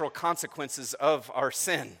natural consequences of our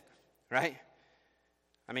sin, right?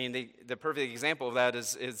 I mean, the perfect example of that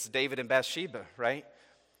is David and Bathsheba, right?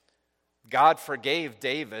 God forgave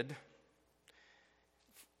David.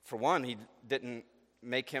 For one, He didn't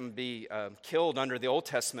make him be killed under the Old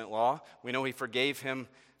Testament law. We know He forgave him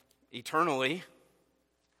eternally,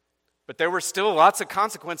 but there were still lots of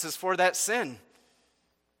consequences for that sin.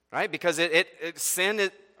 Right? Because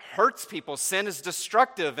sin hurts people. Sin is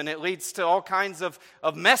destructive, and it leads to all kinds of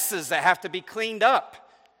messes that have to be cleaned up.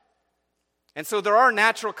 And so there are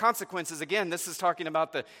natural consequences. Again, this is talking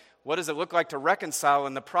about what does it look like to reconcile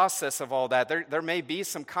in the process of all that. There may be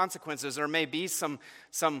some consequences. There may be some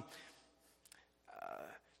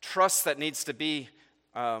trust that needs to be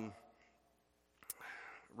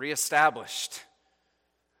reestablished.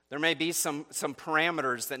 There may be some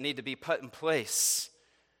parameters that need to be put in place.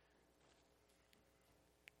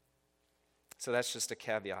 So that's just a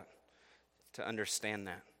caveat to understand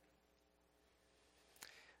that.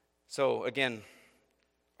 So again,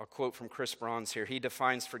 a quote from Chris Bronze here. He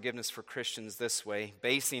defines forgiveness for Christians this way,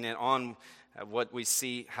 basing it on what we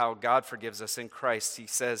see, how God forgives us in Christ. He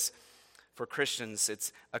says, for Christians,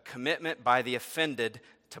 it's a commitment by the offended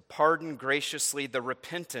to pardon graciously the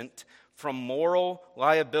repentant from moral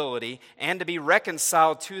liability and to be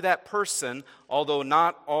reconciled to that person, although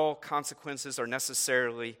not all consequences are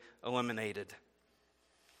necessarily eliminated.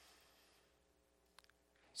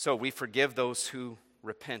 So we forgive those who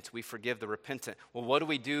repent. We forgive the repentant. Well, what do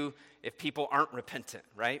we do if people aren't repentant,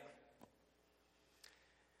 right?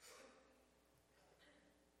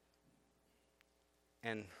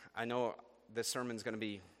 And I know this sermon's going to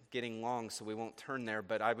be getting long, so we won't turn there,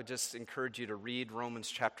 but I would just encourage you to read Romans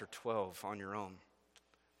chapter 12 on your own.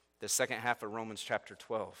 The second half of Romans chapter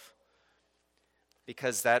 12.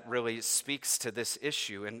 Because that really speaks to this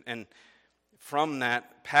issue. And from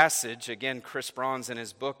that passage, again, Chris Bronze in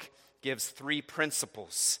his book gives 3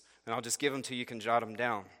 principles. And I'll just give them to you. You can jot them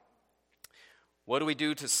down. What do we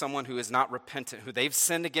do to someone who is not repentant, who they've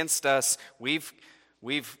sinned against us? We've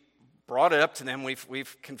brought it up to them.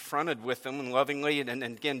 We've confronted with them and lovingly, and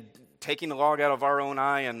again, taking the log out of our own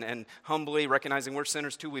eye and humbly recognizing we're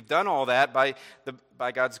sinners too. We've done all that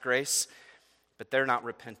by God's grace, but they're not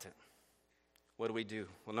repentant. What do we do?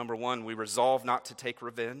 Well, number 1, we resolve not to take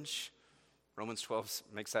revenge. Romans 12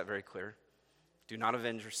 makes that very clear. Do not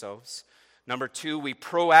avenge yourselves. Number 2, we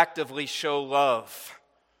proactively show love.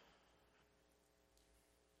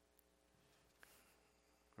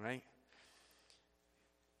 Right?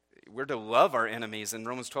 We're to love our enemies. And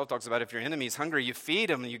Romans 12 talks about if your enemy is hungry, you feed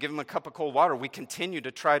him and you give him a cup of cold water. We continue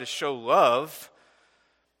to try to show love.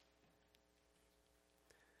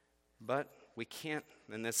 But we can't,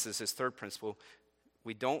 and this is his 3rd principle,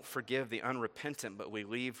 we don't forgive the unrepentant, but we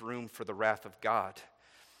leave room for the wrath of God.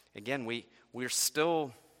 Again, we're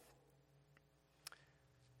still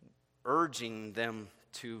urging them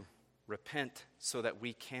to repent so that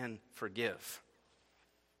we can forgive.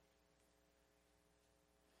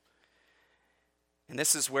 And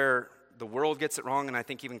this is where the world gets it wrong, and I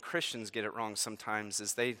think even Christians get it wrong sometimes,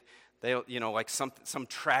 is they like some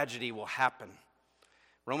tragedy will happen.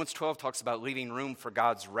 Romans 12 talks about leaving room for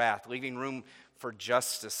God's wrath, leaving room for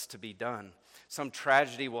justice to be done. Some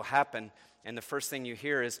tragedy will happen, and the first thing you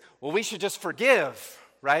hear is, well, we should just forgive,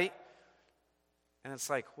 right? And it's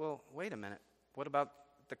like, well, wait a minute. What about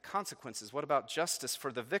the consequences? What about justice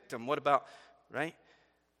for the victim? What about, right?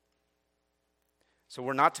 So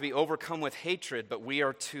we're not to be overcome with hatred, but we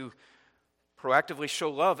are to proactively show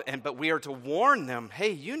love, but we are to warn them,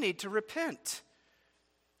 hey, you need to repent.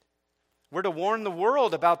 We're to warn the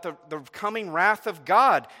world about the coming wrath of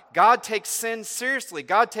God. God takes sin seriously.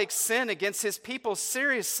 God takes sin against his people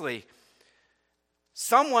seriously.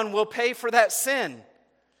 Someone will pay for that sin.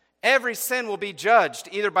 Every sin will be judged,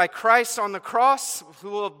 either by Christ on the cross,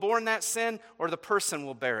 who will have borne that sin, or the person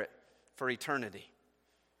will bear it for eternity.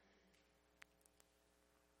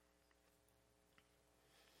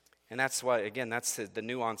 And that's why, again, that's the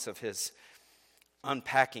nuance of his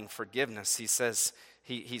unpacking forgiveness. He says,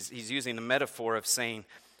 he's using the metaphor of saying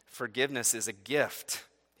forgiveness is a gift.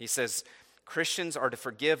 He says, Christians are to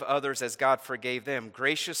forgive others as God forgave them.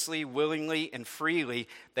 Graciously, willingly, and freely,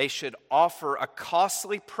 they should offer a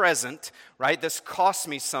costly present, right? This cost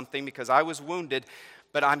me something because I was wounded,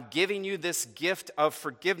 but I'm giving you this gift of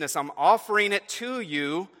forgiveness. I'm offering it to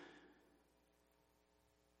you.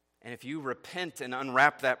 And if you repent and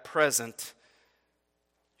unwrap that present,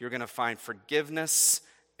 you're going to find forgiveness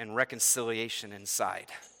and reconciliation inside.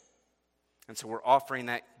 And so we're offering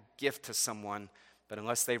that gift to someone, but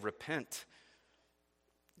unless they repent,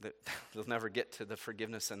 they'll never get to the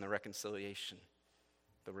forgiveness and the reconciliation,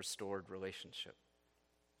 the restored relationship.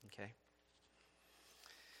 Okay?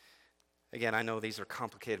 Again, I know these are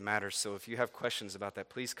complicated matters, so if you have questions about that,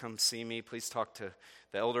 please come see me. Please talk to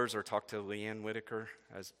the elders or talk to Leanne Whitaker.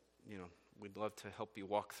 As you know, we'd love to help you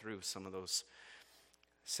walk through some of those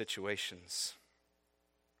situations.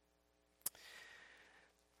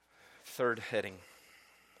 3rd heading.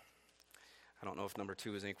 I don't know if number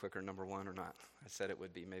 2 is any quicker than number 1 or not. I said it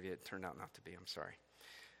would be. Maybe it turned out not to be. I'm sorry.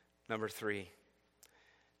 Number 3,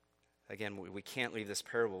 again, we can't leave this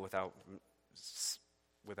parable without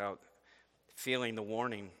feeling the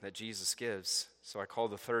warning that Jesus gives. So I call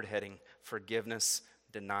the third heading, forgiveness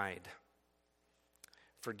denied.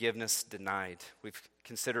 Forgiveness denied. We've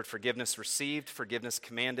considered forgiveness received, forgiveness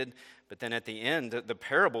commanded, but then at the end of the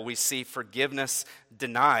parable we see forgiveness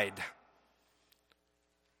denied.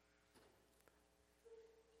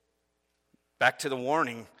 Back to the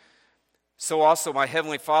warning. So also my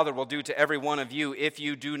heavenly Father will do to every one of you if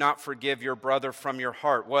you do not forgive your brother from your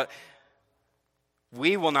heart.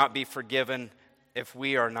 We will not be forgiven if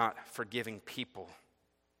we are not forgiving people.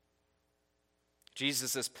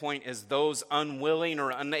 Jesus' point is those unwilling or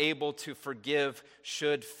unable to forgive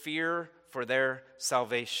should fear for their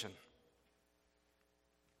salvation.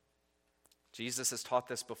 Jesus has taught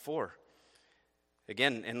this before.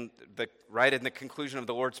 Again, right in the conclusion of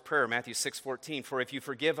the Lord's Prayer, Matthew 6:14, for if you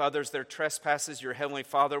forgive others their trespasses, your heavenly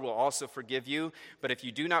Father will also forgive you. But if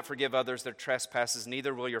you do not forgive others their trespasses,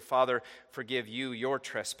 neither will your Father forgive you your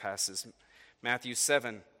trespasses. Matthew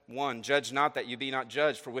 7:1, judge not that you be not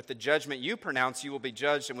judged, for with the judgment you pronounce you will be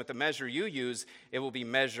judged, and with the measure you use it will be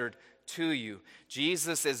measured to you.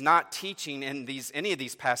 Jesus is not teaching in any of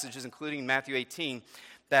these passages, including Matthew 18,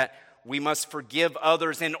 that we must forgive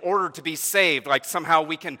others in order to be saved, like somehow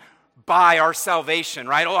we can buy our salvation,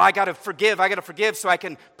 right? Oh, I got to forgive so I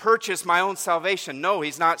can purchase my own salvation. No,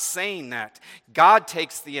 he's not saying that. God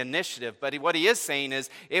takes the initiative, but what he is saying is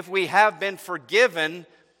if we have been forgiven,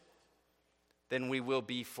 then we will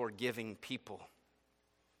be forgiving people.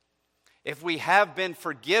 If we have been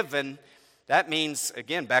forgiven, that means,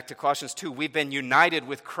 again, back to Colossians 2, we've been united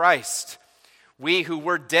with Christ. We who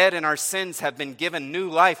were dead in our sins have been given new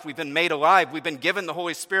life. We've been made alive. We've been given the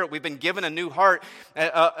Holy Spirit. We've been given a new heart.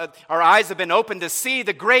 Our eyes have been opened to see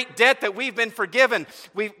the great debt that we've been forgiven.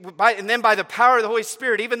 And then by the power of the Holy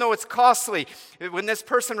Spirit, even though it's costly, when this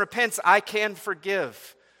person repents, I can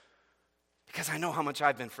forgive because I know how much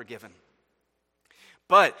I've been forgiven.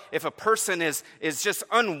 But if a person is just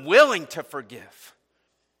unwilling to forgive,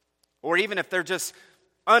 or even if they're just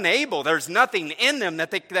unable, there's nothing in them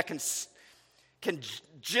that can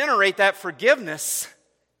generate that forgiveness,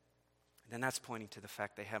 then that's pointing to the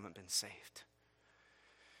fact they haven't been saved.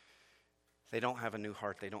 They don't have a new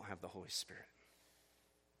heart. They don't have the Holy Spirit.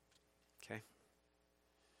 Okay?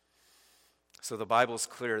 So the Bible's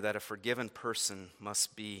clear that a forgiven person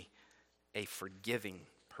must be a forgiving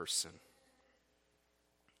person.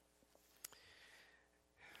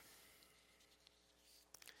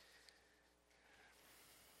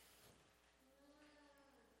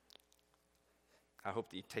 I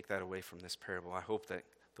hope that you take that away from this parable. I hope that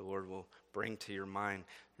the Lord will bring to your mind,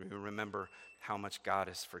 remember how much God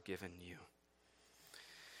has forgiven you.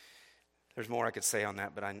 There's more I could say on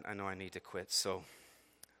that, but I know I need to quit, so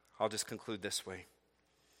I'll just conclude this way.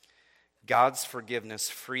 God's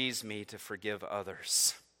forgiveness frees me to forgive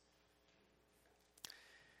others.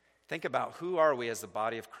 Think about who are we as the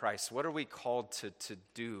body of Christ? What are we called to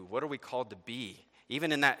do? What are we called to be?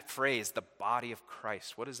 Even in that phrase, the body of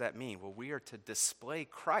Christ, what does that mean? Well, we are to display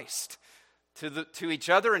Christ to each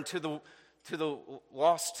other and to the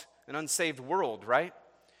lost and unsaved world, right?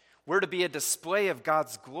 We're to be a display of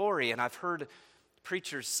God's glory. And I've heard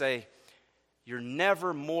preachers say, you're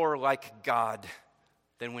never more like God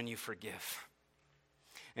than when you forgive.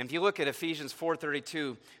 And if you look at Ephesians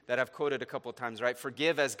 4:32 that I've quoted a couple of times, right?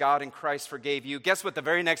 Forgive as God in Christ forgave you. Guess what the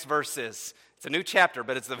very next verse is? It's a new chapter,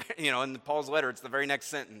 but it's in Paul's letter, it's the very next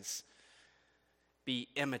sentence. Be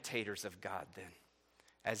imitators of God then,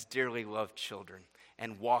 as dearly loved children,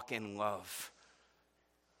 and walk in love.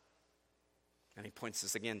 And he points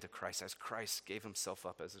us again to Christ, as Christ gave himself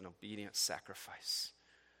up as an obedient sacrifice.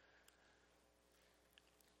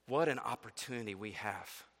 What an opportunity we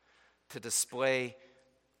have to display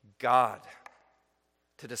God,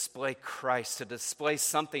 to display Christ, to display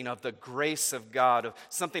something of the grace of God, of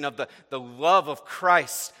something of the love of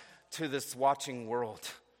Christ to this watching world,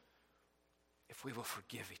 if we will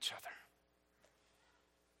forgive each other.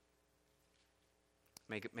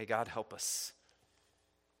 May God help us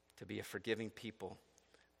to be a forgiving people,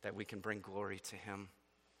 that we can bring glory to him,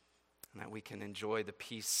 and that we can enjoy the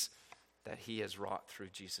peace that he has wrought through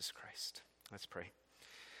Jesus Christ. Let's pray.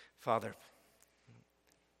 Father,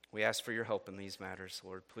 we ask for your help in these matters,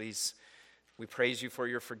 Lord. Please, we praise you for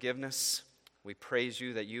your forgiveness. We praise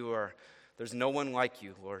you that there's no one like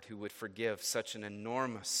you, Lord, who would forgive such an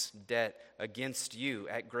enormous debt against you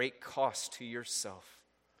at great cost to yourself.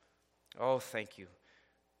 Oh, thank you.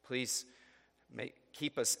 Please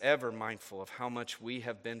keep us ever mindful of how much we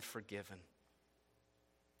have been forgiven.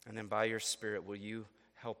 And then by your Spirit, will you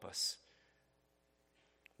help us?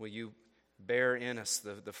 Will you bear in us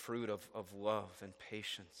the fruit of love and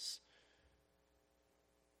patience?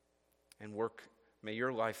 And may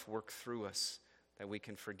your life work through us that we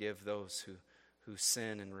can forgive those who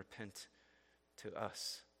sin and repent to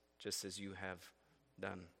us, just as you have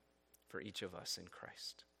done for each of us in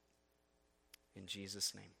Christ. In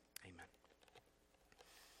Jesus' name, amen.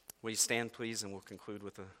 Will you stand, please, and we'll conclude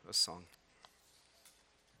with a song.